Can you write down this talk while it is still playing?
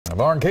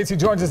Lauren Casey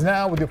joins us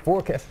now with your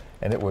forecast,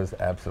 and it was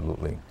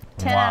absolutely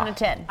 10 out of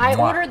 10. I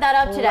ordered that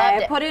up today. Loved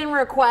I it. put in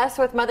requests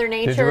with Mother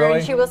Nature, really?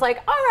 and she was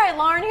like, all right,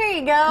 Lauren, here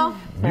you go.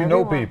 You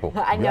know people.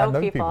 I Yeah,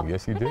 know people.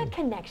 Yes, you I've do. got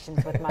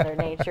connections with Mother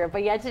Nature.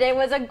 But yeah, today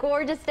was a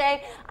gorgeous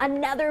day.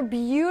 Another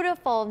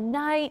beautiful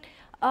night.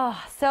 Oh,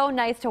 so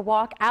nice to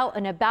walk out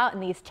and about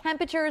in these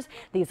temperatures,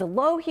 these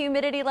low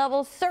humidity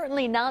levels,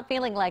 certainly not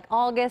feeling like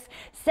August.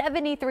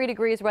 73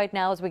 degrees right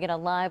now as we get a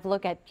live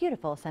look at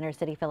beautiful Center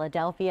City,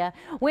 Philadelphia.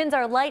 Winds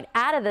are light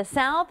out of the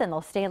south and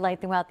they'll stay light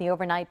throughout the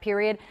overnight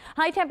period.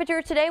 High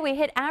temperatures today, we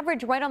hit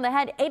average right on the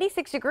head,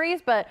 86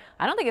 degrees, but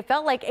I don't think it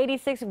felt like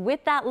 86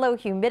 with that low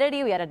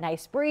humidity. We had a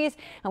nice breeze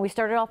and we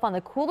started off on the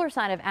cooler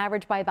side of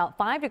average by about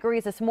 5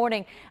 degrees this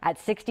morning at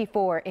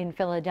 64 in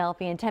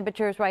Philadelphia. And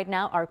temperatures right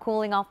now are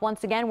cooling off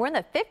once again. We're in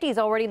the 50s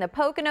already in the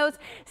Poconos,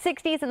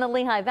 60s in the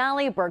Lehigh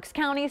Valley, Berks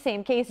County,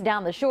 same case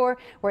down the shore.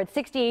 We're at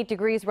 68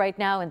 degrees right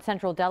now in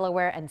central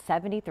Delaware, and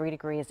 73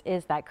 degrees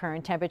is that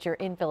current temperature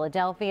in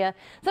Philadelphia.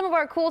 Some of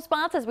our cool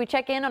spots as we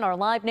check in on our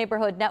live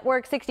neighborhood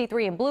network: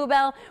 63 in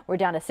Bluebell. We're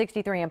down to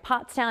 63 in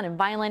Pottstown and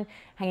Vineland,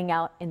 hanging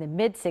out in the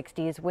mid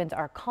 60s. Winds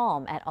are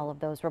calm at all of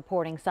those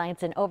reporting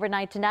sites. And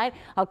overnight tonight,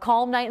 a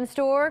calm night in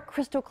store,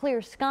 crystal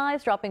clear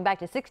skies dropping back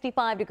to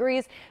 65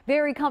 degrees.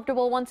 Very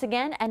comfortable once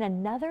again, and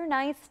another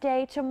nice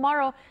day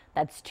tomorrow.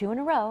 That's 2 in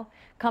a row.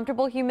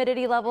 Comfortable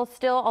humidity levels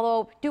still,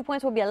 although dew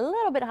points will be a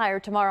little bit higher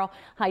tomorrow.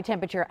 High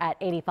temperature at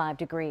 85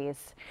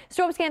 degrees.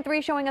 Storm Scan 3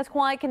 showing us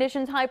quiet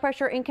conditions, high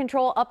pressure in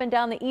control up and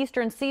down the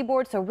eastern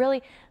seaboard. So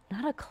really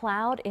not a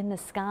cloud in the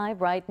sky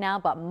right now,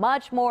 but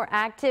much more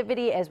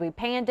activity as we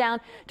pan down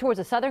towards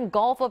the southern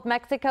Gulf of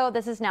Mexico.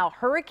 This is now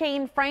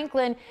Hurricane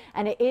Franklin,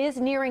 and it is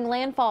nearing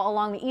landfall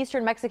along the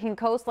eastern Mexican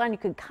coastline. You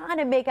could kind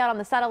of make out on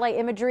the satellite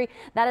imagery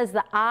that is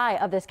the eye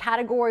of this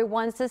Category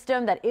 1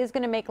 system that is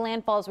going to make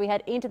landfall as we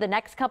head into the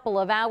next couple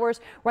of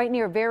hours. Right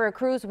near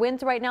Veracruz,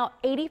 winds right now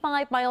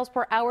 85 miles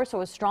per hour,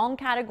 so a strong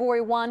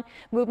Category 1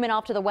 movement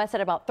off to the west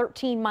at about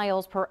 13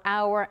 miles per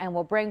hour, and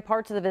will bring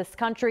parts of this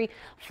country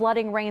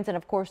flooding, rains, and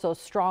of course those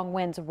strong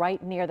winds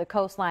right near the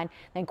coastline,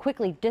 then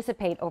quickly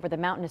dissipate over the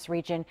mountainous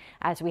region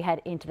as we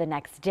head into the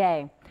next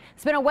day.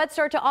 It's been a wet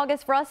start to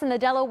August for us in the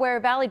Delaware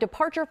Valley.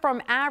 Departure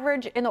from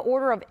average in the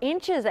order of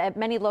inches at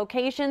many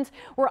locations.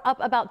 We're up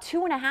about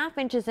 2.5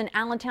 inches in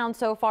Allentown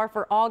so far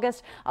for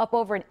August, up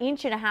over 1.5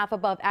 inches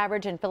above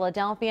average in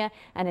Philadelphia,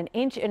 and 1.25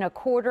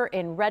 inches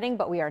in Reading.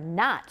 But we are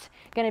not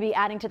going to be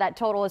adding to that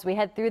total as we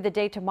head through the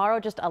day tomorrow.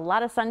 Just a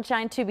lot of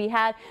sunshine to be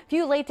had.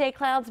 Few late day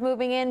clouds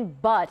moving in,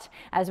 but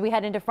as we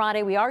head into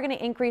Friday, we are going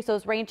to increase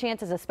those rain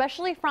chances,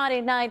 especially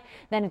Friday night,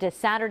 then into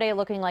Saturday,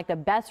 looking like the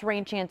best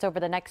rain chance over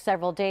the next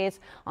several days.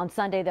 On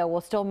Sunday, though,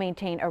 we'll still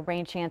maintain a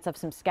rain chance of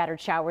some scattered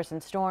showers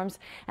and storms,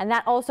 and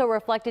that also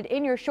reflected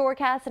in your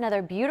shorecast.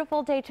 Another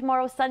beautiful day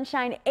tomorrow,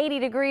 sunshine, 80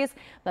 degrees,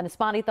 then a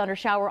spotty thunder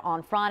shower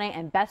on Friday,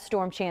 and best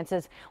storm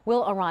chances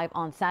will arrive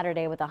on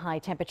Saturday with a high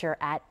temperature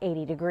at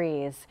 80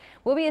 degrees.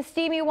 Will be a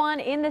steamy one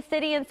in the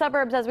city and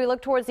suburbs as we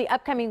look towards the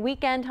upcoming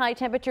weekend. High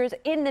temperatures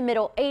in the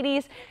middle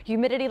 80s.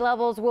 Humidity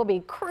levels will be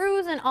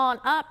cruising on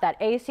up. That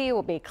AC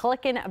will be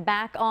clicking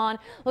back on.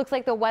 Looks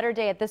like the wetter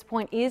day at this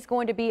point is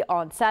going to be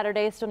on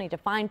Saturday. Still need to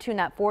fine-tune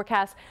that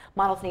forecast.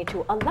 Models need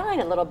to align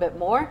a little bit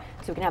more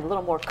so we can have a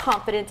little more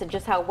confidence in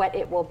just how wet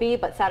it will be.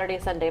 But Saturday,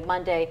 Sunday,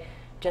 Monday,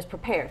 just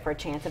prepared for a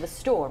chance of a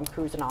storm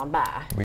cruising on by.